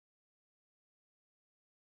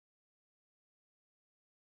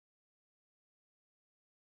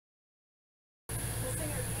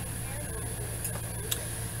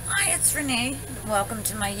it's Renee. Welcome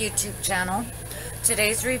to my YouTube channel.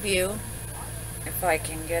 Today's review, if I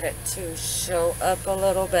can get it to show up a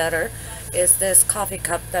little better, is this coffee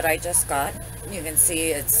cup that I just got. You can see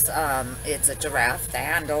it's a giraffe. The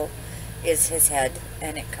handle is his head,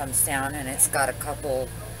 and it comes down, and it's got a couple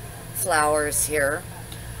flowers here.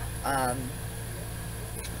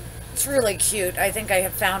 It's really cute. I think I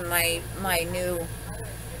have found my new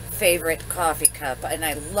favorite coffee cup, and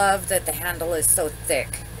I love that the handle is so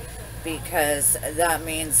thick, because that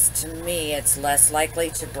means to me it's less likely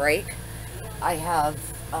to break. I have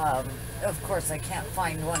of course I can't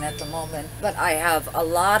find one at the moment, but I have a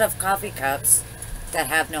lot of coffee cups that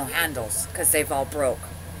have no handles because they've all broke.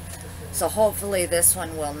 So hopefully this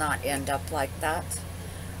one will not end up like that.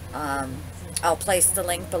 I'll place the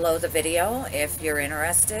link below the video if you're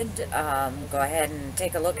interested. Go ahead and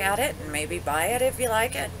take a look at it and maybe buy it if you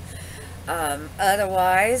like it.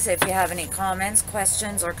 Otherwise, if you have any comments,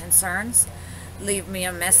 questions, or concerns, leave me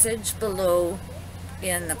a message below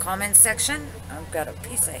in the comments section. I've got a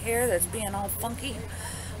piece of hair that's being all funky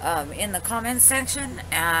in the comments section,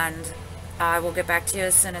 and I will get back to you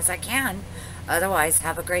as soon as I can. Otherwise,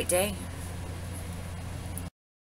 have a great day.